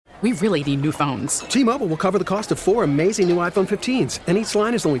We really need new phones. T-Mobile will cover the cost of 4 amazing new iPhone 15s, and each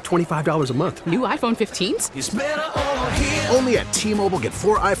line is only $25 a month. New iPhone 15s? It's better over here. Only at T-Mobile, get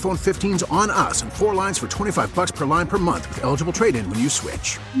 4 iPhone 15s on us and 4 lines for $25 per line per month with eligible trade-in when you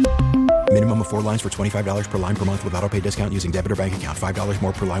switch. Minimum of 4 lines for $25 per line per month with autopay discount using debit or bank account. $5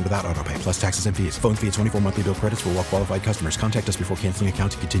 more per line without autopay, plus taxes and fees. Phone fee at 24 monthly bill credits for well-qualified customers. Contact us before canceling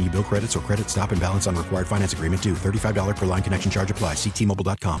account to continue bill credits or credit stop and balance on required finance agreement due. $35 per line connection charge applies. See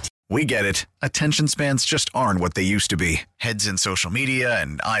T-Mobile.com. We get it. Attention spans just aren't what they used to be. Heads in social media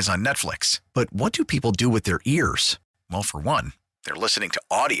and eyes on Netflix. But what do people do with their ears? Well, for one, they're listening to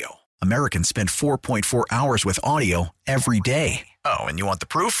audio. Americans spend 4.4 hours with audio every day. Oh, and you want the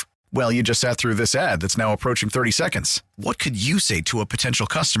proof? Well, you just sat through this ad that's now approaching 30 seconds. What could you say to a potential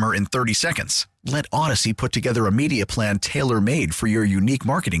customer in 30 seconds? Let Odyssey put together a media plan tailor-made for your unique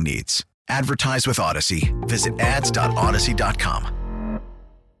marketing needs. Advertise with Odyssey. Visit ads.odyssey.com.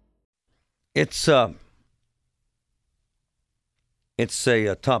 It's a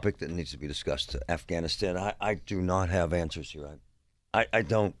topic that needs to be discussed. Afghanistan. I do not have answers here. I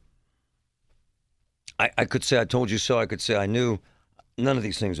don't. I could say I told you so. I could say I knew. None of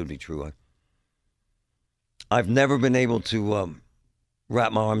these things would be true. I've never been able to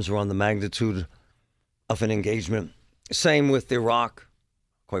wrap my arms around the magnitude of an engagement. Same with Iraq,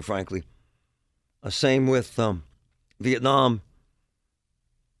 quite frankly. Same with Vietnam.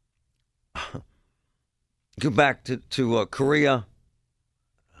 Go back to Korea.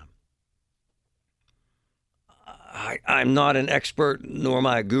 I'm not an expert, nor am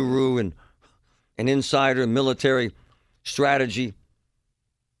I a guru and an insider in military strategy.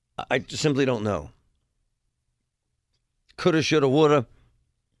 I simply don't know. Coulda, shoulda, woulda.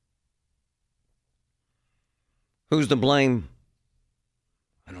 Who's to blame?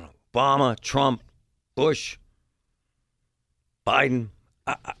 I don't know. Obama, Trump, Bush, Biden.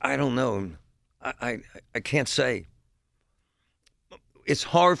 I don't know. I can't say. It's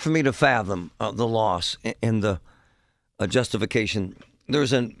hard for me to fathom the loss and the justification.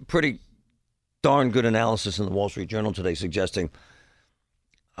 There's a pretty darn good analysis in the Wall Street Journal today suggesting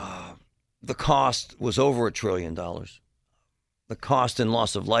the cost was over $1 trillion. The cost and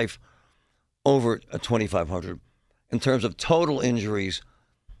loss of life over 2,500. In terms of total injuries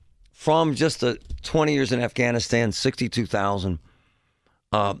from just the 20 years in Afghanistan, 62,000.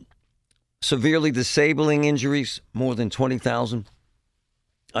 Severely disabling injuries, more than 20,000.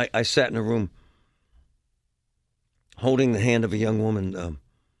 I sat in a room holding the hand of a young woman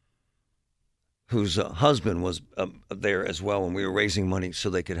whose husband was there as well, and we were raising money so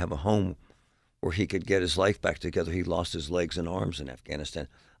they could have a home where he could get his life back together. He lost his legs and arms in Afghanistan.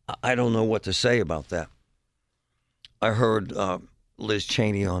 I don't know what to say about that. I heard Liz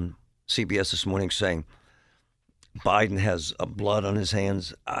Cheney on CBS this morning saying Biden has blood on his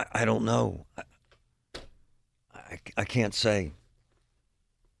hands. I don't know. I can't say.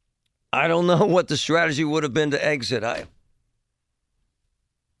 I don't know what the strategy would have been to exit. I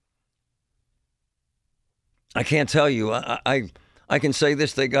can't tell you. I can say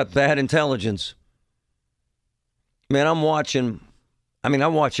this, they got bad intelligence. Man, I watch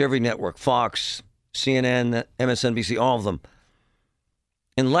every network, Fox, CNN, MSNBC, all of them.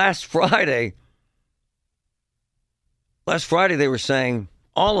 And last Friday they were saying,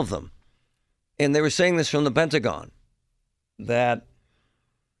 all of them, and they were saying this from the Pentagon, that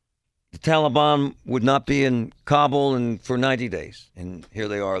the Taliban would not be in Kabul for 90 days. And here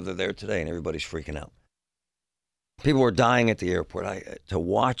they are, they're there today, and everybody's freaking out. People were dying at the airport. To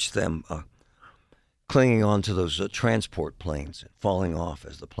watch them clinging on to those transport planes and falling off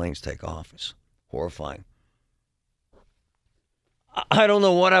as the planes take off is horrifying. I don't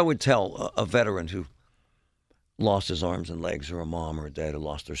know what I would tell a veteran who lost his arms and legs, or a mom or a dad who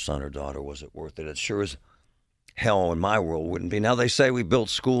lost their son or daughter. Was it worth it? It sure as hell in my world wouldn't be. Now they say we built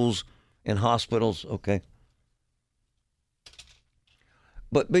schools and hospitals. Okay.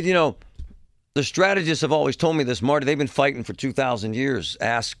 But you know, the strategists have always told me this, Marty. They've been fighting for 2,000 years.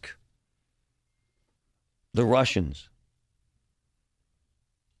 Ask the Russians.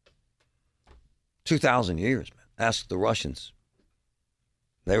 2,000 years, man. Ask the Russians.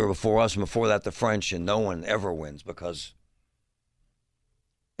 They were before us, and before that the French, and no one ever wins, because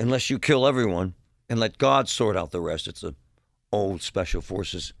unless you kill everyone and let God sort out the rest, it's an old special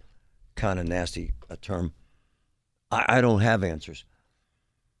forces kind of nasty term. I don't have answers.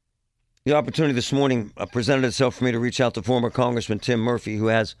 The opportunity this morning presented itself for me to reach out to former Congressman Tim Murphy, who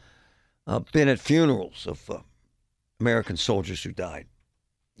has been at funerals of American soldiers who died.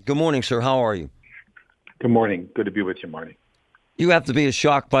 Good morning, sir. How are you? Good morning. Good to be with you, Marty. You have to be as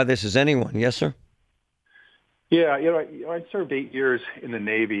shocked by this as anyone. Yes, sir? Yeah, I served 8 years in the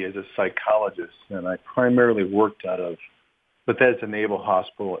Navy as a psychologist, and I primarily worked out of Bethesda Naval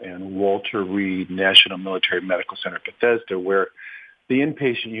Hospital and Walter Reed National Military Medical Center, Bethesda, where the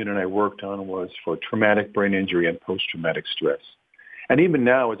inpatient unit I worked on was for traumatic brain injury and post-traumatic stress. And even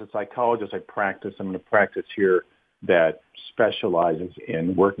now, as a psychologist, I'm going to practice here that specializes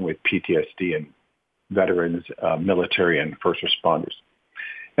in working with PTSD and veterans, military, and first responders.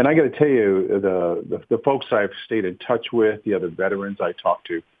 And I got to tell you, the folks I've stayed in touch with, the other veterans I talk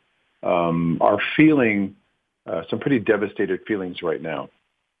to, are feeling some pretty devastated feelings right now.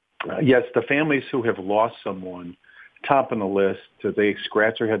 Yes, the families who have lost someone, top on the list, they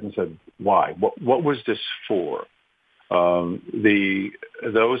scratch their heads and said, why? What was this for?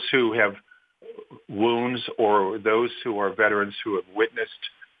 Those who have wounds or those who are veterans who have witnessed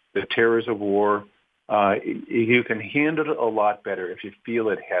the terrors of war, you can handle it a lot better if you feel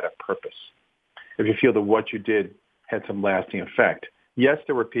it had a purpose, if you feel that what you did had some lasting effect. Yes,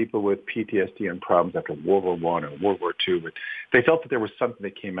 there were people with PTSD and problems after World War I or World War II, but they felt that there was something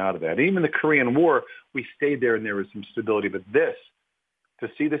that came out of that. Even the Korean War, we stayed there and there was some stability. But this, to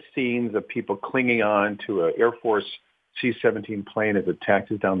see the scenes of people clinging on to an Air Force C-17 plane as it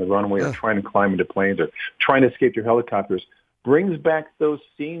taxis down the runway or trying to climb into planes or trying to escape through helicopters, brings back those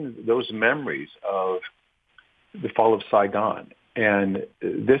scenes, those memories of the fall of Saigon. And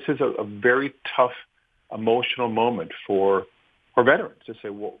this is a very tough emotional moment for veterans to say,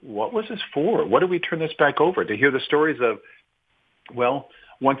 well, what was this for? What did we turn this back over? To hear the stories of, well,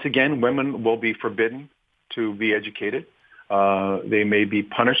 once again, women will be forbidden to be educated. They may be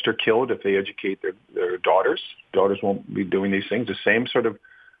punished or killed if they educate their daughters. Daughters won't be doing these things. The same sort of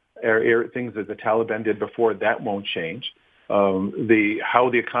things that the Taliban did before, that won't change. How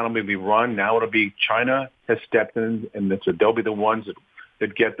the economy will be run, now it'll be China has stepped in, and they'll be the ones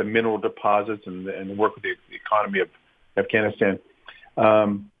that get the mineral deposits and work with the economy of Afghanistan.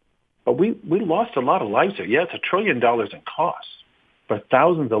 But we lost a lot of lives there. Yeah, it's $1 trillion in costs, but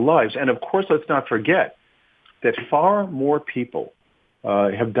thousands of lives. And of course, let's not forget that far more people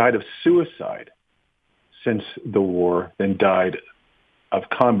have died of suicide since the war than died of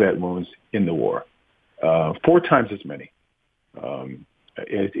combat wounds in the war. 4 times as many.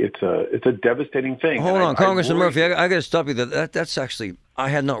 It's a devastating thing. Hold on, Congressman Murphy, I got to stop you. That's actually, I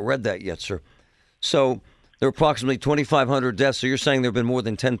had not read that yet, sir. So there are approximately 2,500 deaths. So you're saying there have been more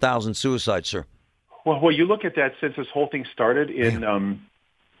than 10,000 suicides, sir? Well, you look at that since this whole thing started in.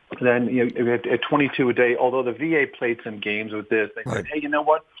 Then at 22 a day, although the VA played some games with this, they said, hey, you know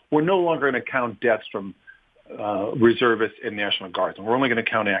what? We're no longer going to count deaths from reservists and National Guards, and we're only going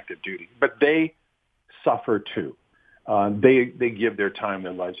to count active duty. But they suffer too. They give their time,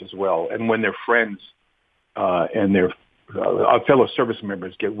 their lives as well. And when their friends and their fellow service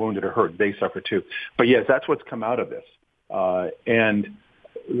members get wounded or hurt, they suffer too. But yes, that's what's come out of this. And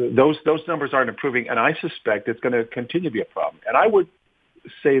those numbers aren't improving, and I suspect it's going to continue to be a problem. And I would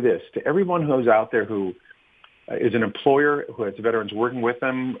say this to everyone who's out there who is an employer, who has veterans working with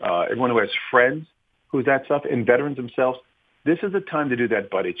them, everyone who has friends who's that stuff, and veterans themselves, this is the time to do that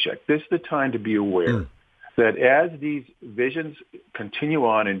buddy check. This is the time to be aware that as these visions continue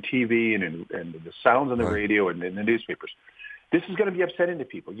on in TV and the sounds on the radio and in the newspapers, this is going to be upsetting to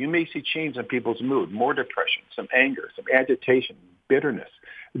people. You may see change in people's mood, more depression, some anger, some agitation, bitterness,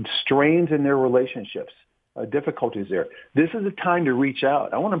 strains in their relationships. Difficulties there. This is the time to reach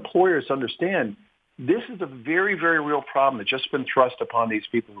out. I want employers to understand this is a very, very real problem that's just been thrust upon these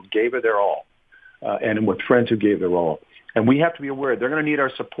people who gave it their all, and with friends who gave their all. And we have to be aware they're going to need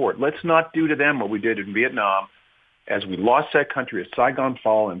our support. Let's not do to them what we did in Vietnam as we lost that country, as Saigon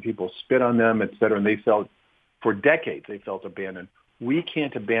fall, and people spit on them, et cetera, and they felt, for decades, they felt abandoned. We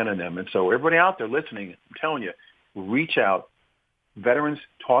can't abandon them. And so everybody out there listening, I'm telling you, reach out. Veterans,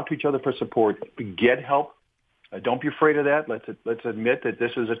 talk to each other for support. Get help. Don't be afraid of that. Let's admit that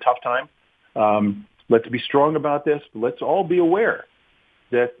this is a tough time. Let's be strong about this. Let's all be aware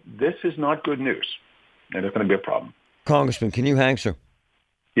that this is not good news, and it's going to be a problem. Congressman, can you hang, sir?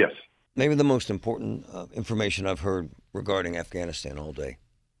 Yes. Maybe the most important information I've heard regarding Afghanistan all day.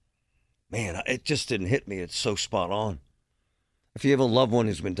 Man, it just didn't hit me. It's so spot on. If you have a loved one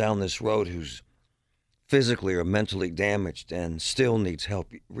who's been down this road, who's physically or mentally damaged and still needs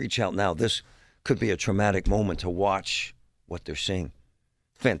help, reach out now. This could be a traumatic moment to watch what they're seeing.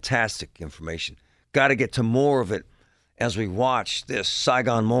 Fantastic information. Got to get to more of it as we watch this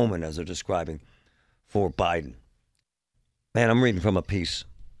Saigon moment, as they're describing, for Biden. Man, I'm reading from a piece.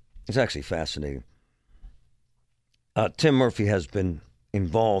 It's actually fascinating. Tim Murphy has been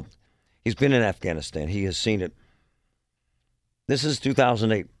involved. He's been in Afghanistan. He has seen it. This is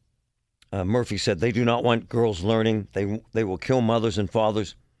 2008. Murphy said they do not want girls learning. They will kill mothers and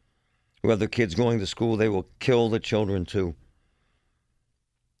fathers who have their kids going to school. They will kill the children too.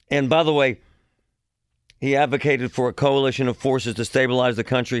 And by the way, he advocated for a coalition of forces to stabilize the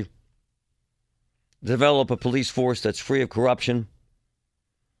country, develop a police force that's free of corruption,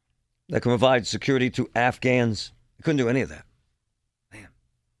 that can provide security to Afghans. He couldn't do any of that. Man.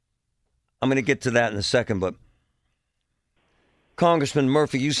 I'm going to get to that in a second, but Congressman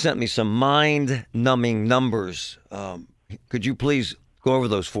Murphy, you sent me some mind-numbing numbers. Could you please go over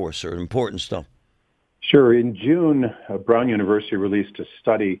those for us, sir? Important stuff. Sure. In June, Brown University released a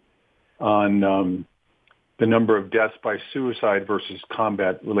study on the number of deaths by suicide versus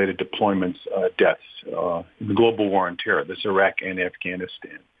combat-related deployments deaths in the global war on terror. This is Iraq and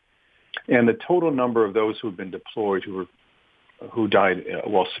Afghanistan. And the total number of those who have been deployed who died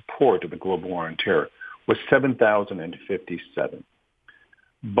while support of the global war on terror was 7,057.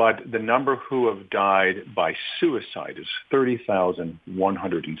 But the number who have died by suicide is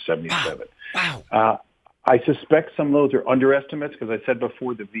 30,177. Wow. I suspect some of those are underestimates because I said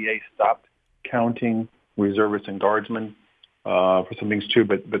before the VA stopped counting reservists and guardsmen for some things too,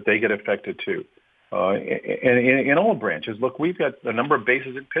 but they get affected too. And in all branches, look, we've got a number of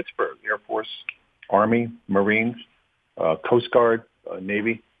bases in Pittsburgh: Air Force, Army, Marines, Coast Guard,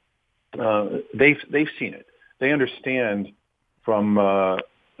 Navy. They've seen it. They understand from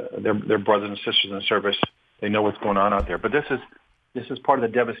their brothers and sisters in the service. They know what's going on out there. But this is part of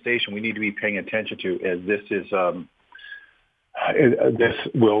the devastation we need to be paying attention to, as this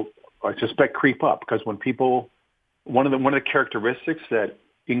will, I suspect, creep up, because when people, one of the characteristics that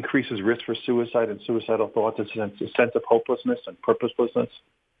increases risk for suicide and suicidal thoughts is a sense of hopelessness and purposelessness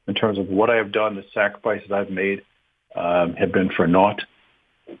in terms of what I have done, the sacrifices I've made have been for naught.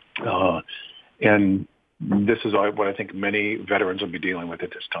 And this is what I think many veterans will be dealing with at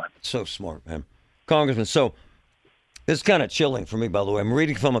this time. So smart, man. Congressman, so this is kind of chilling for me, by the way. I'm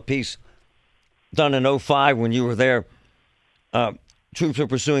reading from a piece done in 2005 when you were there. Troops are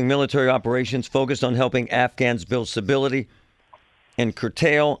pursuing military operations focused on helping Afghans build stability and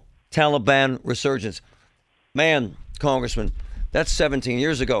curtail Taliban resurgence. Man, Congressman, that's 17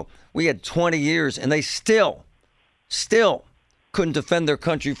 years ago. We had 20 years, and they still couldn't defend their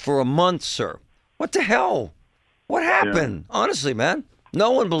country for a month, sir. What the hell? What happened? Yeah. Honestly, man,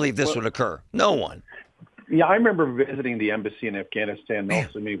 no one believed this would occur. No one. Yeah, I remember visiting the embassy in Afghanistan, and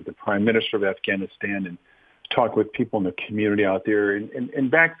also meeting with the Prime Minister of Afghanistan, and talk with people in the community out there.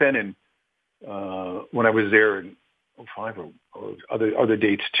 And back then, when I was there in 2005 or other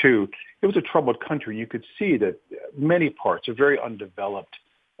dates too, it was a troubled country. You could see that many parts are very undeveloped,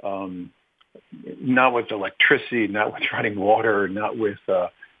 not with electricity, not with running water, not with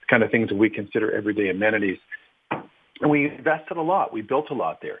kind of things that we consider everyday amenities. And we invested a lot. We built a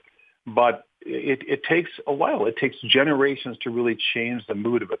lot there. But it takes a while. It takes generations to really change the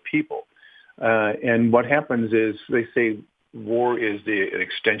mood of a people. And what happens is they say war is an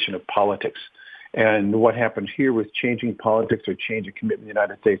extension of politics. And what happened here with changing politics or changing commitment in the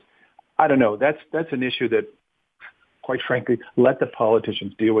United States, I don't know. That's an issue that, quite frankly, let the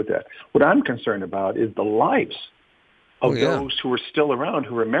politicians deal with that. What I'm concerned about is the lives of those who are still around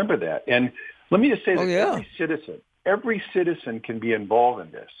who remember that. And let me just say that every citizen can be involved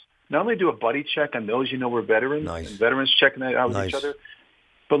in this. Not only do a buddy check on those were veterans, and veterans checking that out with each other,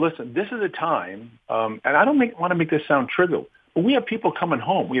 but listen, this is a time, and I don't want to make this sound trivial, but we have people coming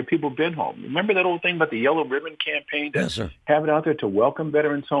home. We have people been home. Remember that old thing about the Yellow Ribbon campaign? Yes, sir. Have it out there to welcome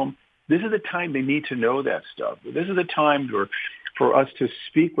veterans home. This is the time they need to know that stuff. This is the time for us to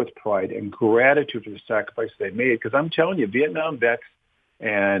speak with pride and gratitude for the sacrifices they made. Because I'm telling you, Vietnam vets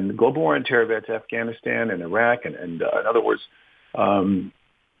and global war on terror vets, Afghanistan and Iraq, and in other words,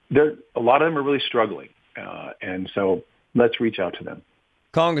 a lot of them are really struggling. And so let's reach out to them.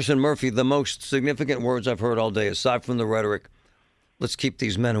 Congressman Murphy, the most significant words I've heard all day, aside from the rhetoric, let's keep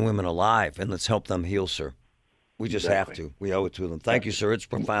these men and women alive and let's help them heal, sir. We just have to. We owe it to them. Thank you, sir. It's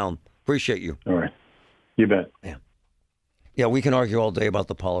profound. Appreciate you. All right. You bet. Yeah, we can argue all day about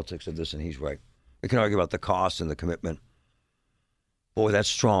the politics of this, and he's right. We can argue about the cost and the commitment. Boy, that's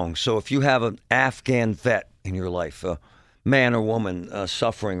strong. So if you have an Afghan vet in your life, a man or woman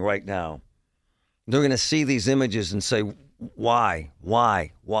suffering right now, they're going to see these images and say, why?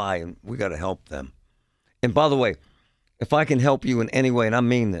 And we got to help them. And by the way, if I can help you in any way, and I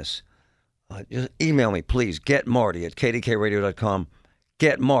mean this, just email me, please. GetMarty@kdkradio.com.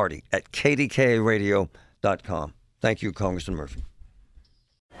 GetMarty@kdkradio.com. Thank you, Congressman Murphy.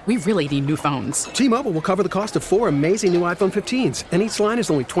 We really need new phones. T-Mobile will cover the cost of 4 amazing new iPhone 15s, and each line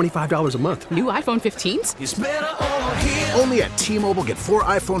is only $25 a month. New iPhone 15s? It's better over here. Only at T-Mobile, get 4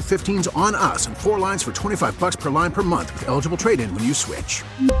 iPhone 15s on us and 4 lines for $25 per line per month with eligible trade-in when you switch.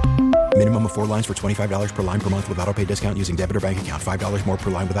 Minimum of 4 lines for $25 per line per month with autopay discount using debit or bank account. $5 more per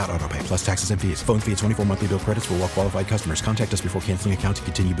line without autopay, plus taxes and fees. Phone fee at 24 monthly bill credits for well-qualified customers. Contact us before canceling account to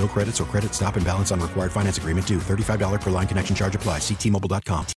continue bill credits or credit stop and balance on required finance agreement due. $35 per line connection charge applies. See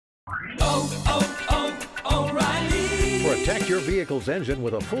T-Mobile.com. O'Reilly. Protect your vehicle's engine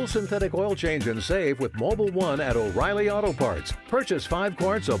with a full synthetic oil change and save with Mobil 1 at O'Reilly Auto Parts. Purchase 5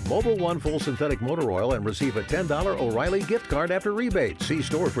 quarts of Mobil 1 full synthetic motor oil and receive a $10 O'Reilly gift card after rebate. See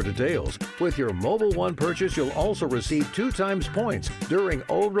store for details. With your Mobil 1 purchase, you'll also receive 2 times points during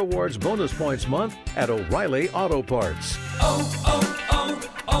O Rewards Bonus Points Month at O'Reilly Auto Parts.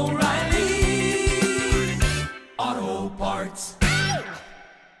 O'Reilly Auto Parts.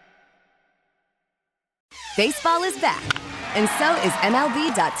 Baseball is back, and so is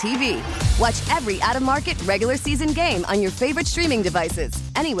MLB.tv. Watch every out-of-market regular season game on your favorite streaming devices,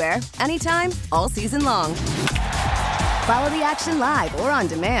 anywhere, anytime, all season long. Follow the action live or on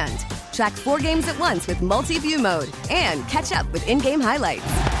demand. Track 4 games at once with multi-view mode and catch up with in-game highlights.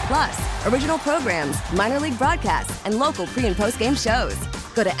 Plus, original programs, minor league broadcasts, and local pre- and post-game shows.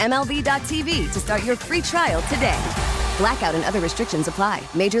 Go to MLB.tv to start your free trial today. Blackout and other restrictions apply.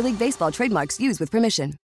 Major League Baseball trademarks used with permission.